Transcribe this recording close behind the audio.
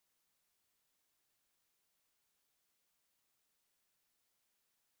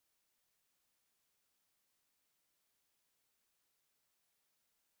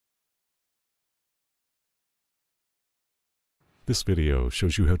This video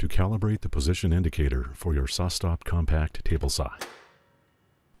shows you how to calibrate the position indicator for your SawStop compact table saw.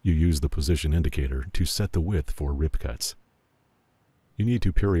 You use the position indicator to set the width for rip cuts. You need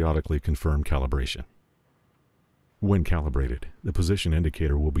to periodically confirm calibration. When calibrated, the position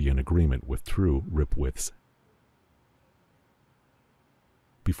indicator will be in agreement with true rip widths.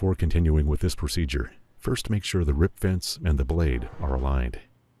 Before continuing with this procedure, first make sure the rip fence and the blade are aligned.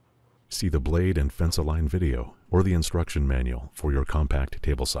 See the blade and fence align video or the instruction manual for your compact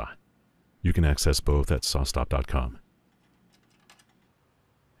table saw. You can access both at SawStop.com.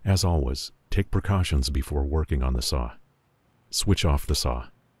 As always, take precautions before working on the saw. Switch off the saw.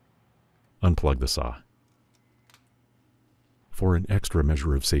 Unplug the saw. For an extra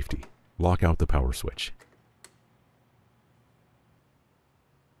measure of safety, lock out the power switch.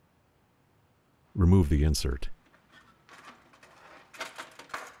 Remove the insert,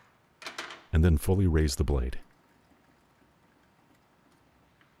 and then fully raise the blade.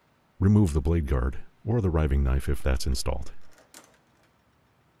 Remove the blade guard or the riving knife if that's installed.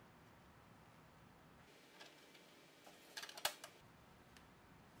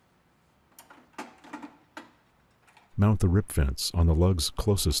 Mount the rip fence on the lugs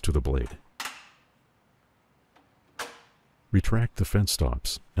closest to the blade. Retract the fence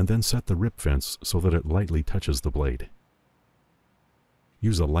stops and then set the rip fence so that it lightly touches the blade.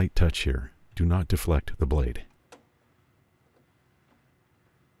 Use a light touch here. Do not deflect the blade.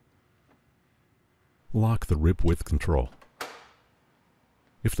 Lock the rip width control.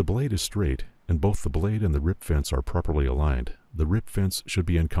 If the blade is straight and both the blade and the rip fence are properly aligned, the rip fence should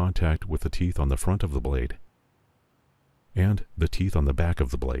be in contact with the teeth on the front of the blade and the teeth on the back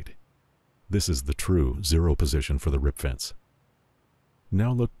of the blade. This is the true zero position for the rip fence.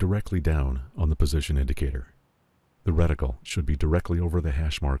 Now look directly down on the position indicator. The reticle should be directly over the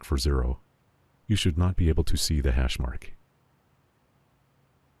hash mark for 0. You should not be able to see the hash mark.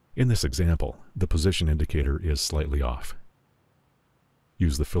 In this example, the position indicator is slightly off.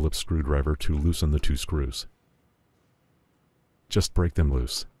 Use the Phillips screwdriver to loosen the 2 screws. Just break them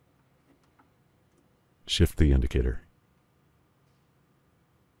loose. Shift the indicator.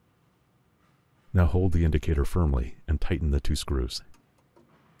 Now hold the indicator firmly and tighten the 2 screws.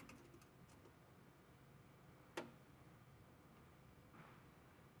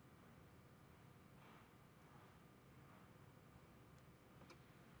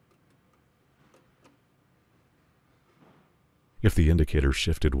 If the indicator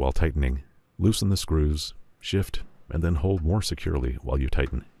shifted while tightening, loosen the screws, shift, and then hold more securely while you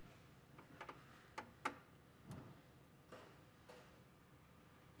tighten.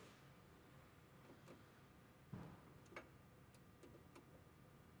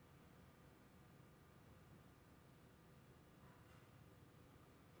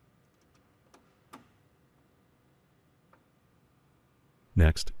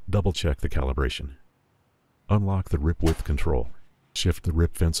 Next, double-check the calibration. Unlock the rip width control. Shift the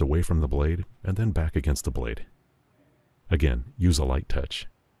rip fence away from the blade and then back against the blade. Again, use a light touch.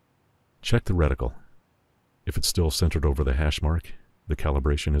 Check the reticle. If it's still centered over the hash mark, the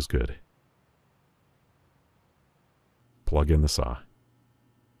calibration is good. Plug in the saw.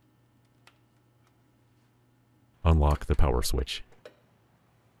 Unlock the power switch.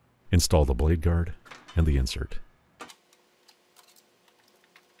 Install the blade guard and the insert.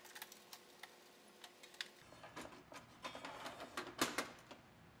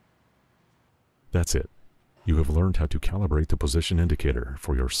 That's it. You have learned how to calibrate the position indicator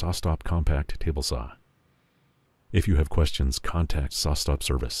for your SawStop compact table saw. If you have questions, contact SawStop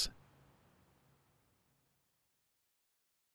service.